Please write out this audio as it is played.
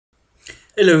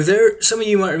Hello there. Some of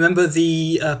you might remember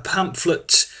the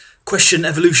pamphlet question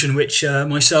evolution, which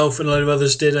myself and a load of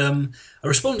others did a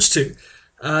response to.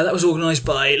 That was organised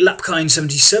by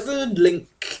Lapkind77,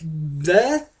 link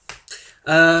there.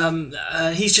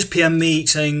 He's just PM'd me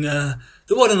saying the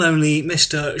one and only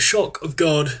Mr.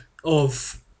 Shockofgod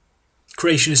of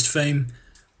creationist fame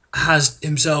has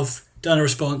himself done a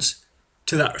response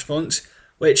to that response,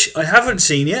 which I haven't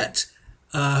seen yet.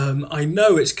 I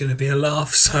know it's going to be a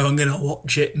laugh, so I'm going to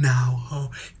watch it now.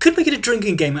 Oh, could make it a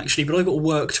drinking game, actually, but I've got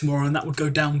work tomorrow, and that would go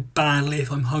down badly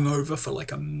if I'm hungover for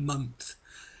like a month.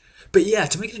 But yeah,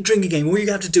 to make it a drinking game, all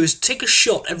you have to do is take a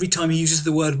shot every time he uses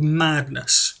the word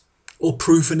madness, or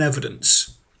proof and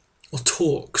evidence, or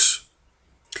talks.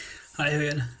 Right, here we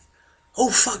go. Oh,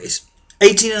 fuck, it's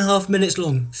 18.5 minutes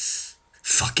long.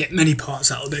 Fuck it, many parts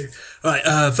that'll do. Right,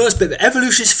 first bit, the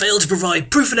evolutionists failed to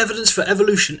provide proof and evidence for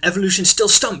evolution. Evolution still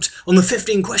stumped on the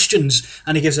 15 questions.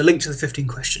 And he gives a link to the 15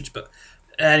 questions. But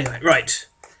anyway, right.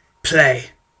 Play.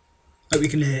 Hope you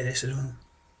can hear this as well.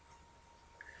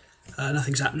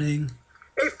 Nothing's happening.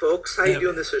 Hey folks, how you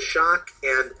doing? This is Shock,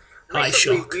 and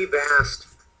recently we've asked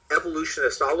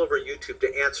evolutionists all over YouTube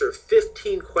to answer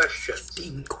 15 questions.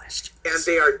 15 questions. And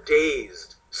they are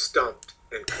dazed, stumped,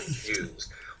 and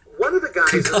confused. One of the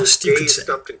guys who's dazed,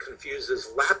 stumped, and confused is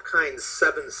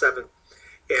Lapkind77,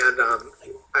 and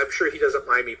I'm sure he doesn't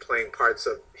mind me playing parts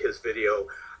of his video.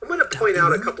 I'm going to point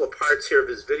out a couple of parts here of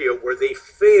his video where they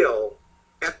fail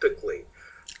epically.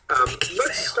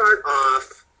 Let's start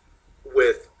off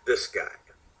with this guy.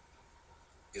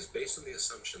 Is based on the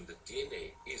assumption that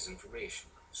DNA is information.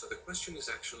 So the question is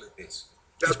actually this.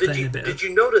 Now, did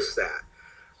you notice that?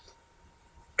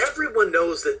 Everyone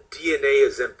knows that DNA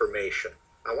is information.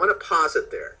 I want to pause it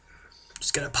there.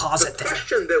 Just going to pause it there. The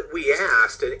question that we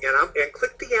asked, and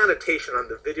click the annotation on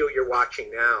the video you're watching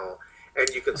now, and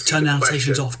you can see turn the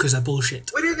annotations off because they're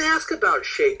bullshit. We didn't ask about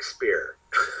Shakespeare.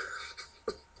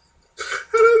 I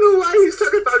don't know why he's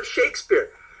talking about Shakespeare.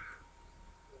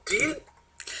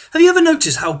 Have you ever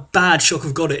noticed how bad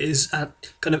Shockofgod it is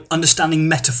at kind of understanding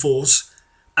metaphors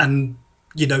and,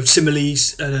 you know,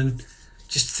 similes and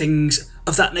just things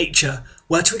of that nature,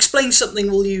 where to explain something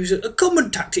we'll use a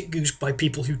common tactic used by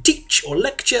people who teach or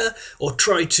lecture or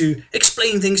try to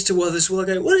explain things to others. We'll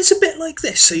go, well, it's a bit like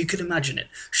this, so you can imagine it.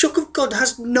 Shockofgod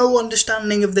has no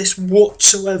understanding of this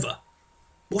whatsoever.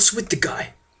 What's with the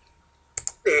guy?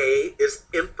 DNA is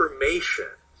information.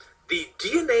 The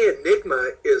DNA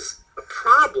enigma is a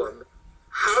problem.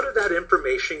 How did that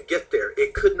information get there?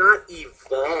 It could not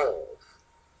evolve.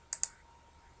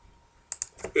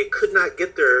 It could not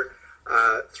get there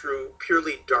through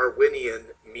purely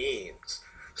Darwinian means.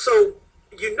 So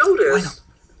you notice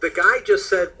the guy just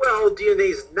said, well, DNA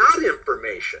is not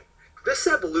information. This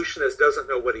evolutionist doesn't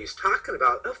know what he's talking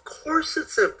about. Of course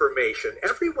it's information.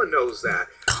 Everyone knows that.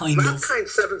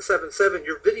 Lapkind777,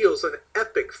 your video's an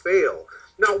epic fail.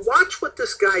 Now watch what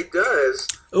this guy does.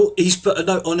 Oh, he's put a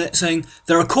note on it saying,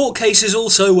 there are court cases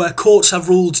also where courts have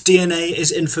ruled DNA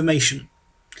is information.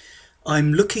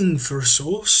 I'm looking for a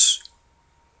source.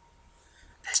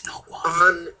 There's not one.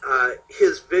 On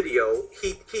his video,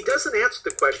 he doesn't answer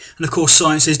the question. And of course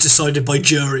science is decided by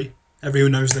jury.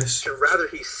 Everyone knows this. Rather,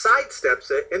 he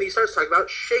sidesteps it and he starts talking about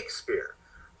Shakespeare.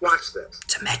 Watch this.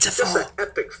 It's a metaphor. This is an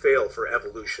epic fail for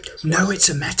evolutionists. No, it's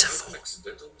a metaphor.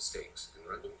 Accidental mistakes and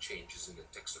random changes in the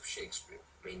text of Shakespeare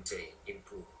maintain,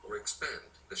 improve, or expand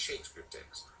the Shakespeare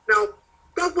text. Now,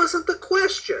 that wasn't the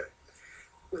question.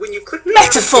 When you click the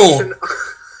metaphor!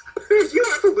 You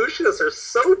evolutionists are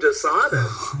so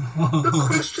dishonest. The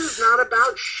question is not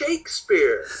about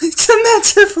Shakespeare. It's a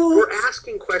metaphor. We're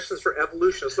asking questions for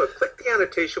evolutionists. Look, click the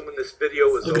annotation when this video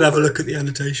is over. I'm going to have a look at the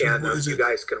annotation. And you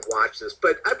guys can watch this.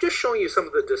 But I'm just showing you some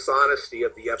of the dishonesty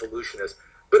of the evolutionists.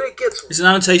 But it gets... It's an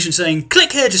annotation saying,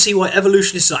 click here to see why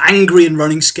evolutionists are angry and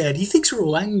running scared. He thinks we're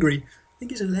all angry. I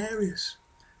think it's hilarious.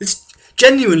 It's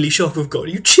genuinely Shockofgod.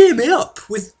 You cheer me up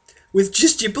with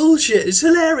just your bullshit. It's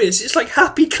hilarious. It's like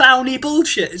happy clowny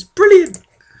bullshit. It's brilliant.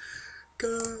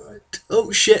 God.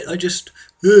 Oh shit, I just...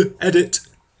 edit.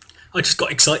 I just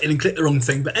got excited and clicked the wrong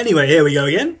thing. But anyway, here we go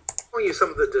again. I'm showing you some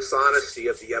of the dishonesty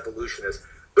of the evolutionists.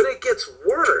 But it gets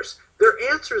worse. Their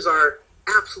answers are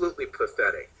absolutely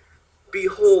pathetic.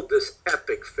 Behold this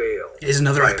epic fail. Here's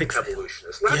another epic fail.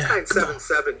 Evolutionists.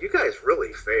 Lapkind77, you guys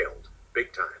really failed.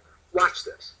 Big time. Watch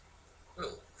this.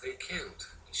 Well, they can't.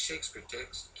 The Shakespeare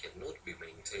text cannot be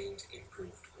maintained,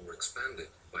 improved, or expanded.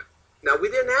 But now, we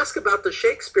didn't ask about the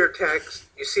Shakespeare text.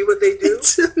 You see what they do?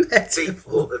 They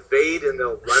will evade and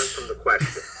they'll run from the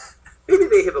question. Maybe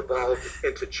they have evolved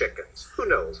into chickens. Who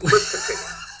knows? Let's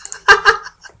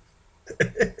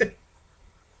continue.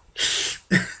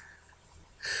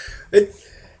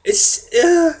 It's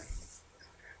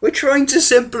we're trying to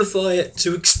simplify it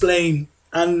to explain,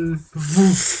 and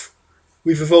woof,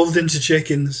 we've evolved into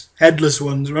chickens, headless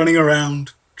ones, running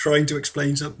around trying to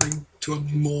explain something to a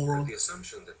moron. The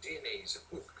assumption that DNA is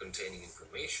a book containing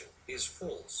information is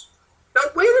false. Now,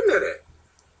 wait a minute.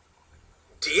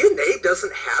 DNA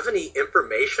doesn't have any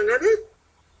information in it?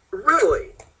 Really?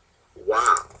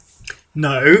 Wow.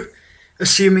 No.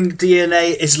 Assuming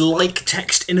DNA is like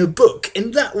text in a book,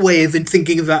 in that way of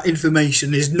thinking of that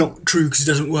information is not true because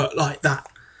it doesn't work like that.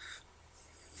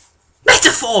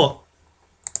 Metaphor!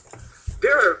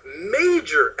 There are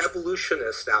major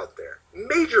evolutionists out there,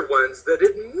 major ones that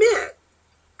admit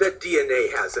that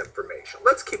DNA has information.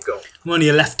 Let's keep going. I'm only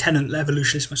a lieutenant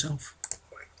evolutionist myself.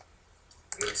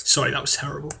 Sorry, that was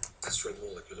terrible. Ancestral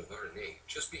molecule of RNA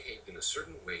just behaved in a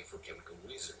certain way for chemical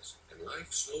reasons, and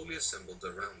life slowly assembled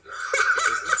around it.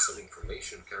 It is not some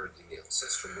information carried in the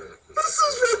ancestral molecule. This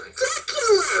is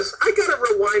ridiculous! I gotta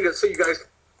rewind it so you guys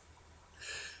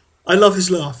I love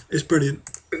his laugh. It's brilliant.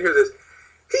 can hear this.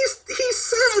 He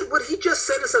said what he just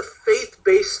said is a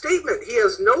faith-based statement. He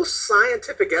has no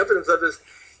scientific evidence of this.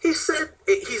 He said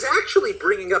he's actually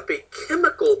bringing up a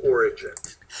chemical origin.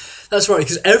 That's right,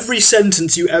 because every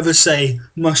sentence you ever say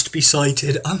must be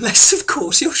cited, unless, of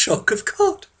course, you're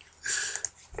Shockofgod.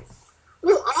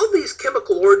 Well, all these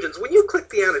chemical origins, when you click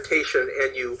the annotation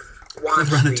and you watch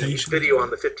the video on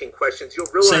the 15 questions, you'll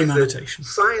realize that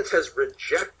science has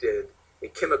rejected a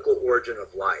chemical origin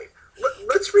of life.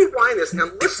 Let's rewind this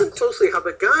and listen closely how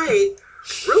the guy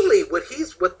really,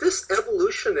 what this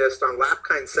evolutionist on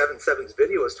Lapkind 77's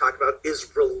video is talking about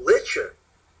is religion.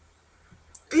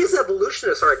 These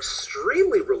evolutionists are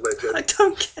extremely religious. I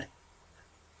don't get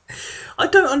it. I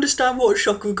don't understand what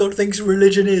Shockofgod thinks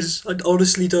religion is. I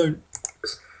honestly don't.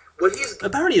 What he's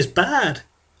apparently it's bad.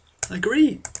 I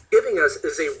agree. Giving us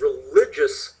is a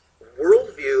religious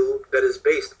worldview that is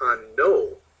based on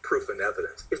no proof and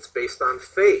evidence. It's based on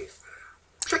faith.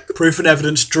 Check the proof and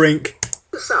evidence. Drink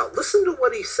this out. Listen to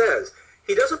what he says.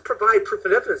 He doesn't provide proof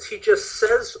and evidence. He just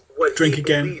says what he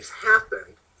believes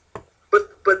happened.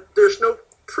 But there's no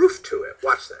proof to it.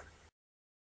 Watch that.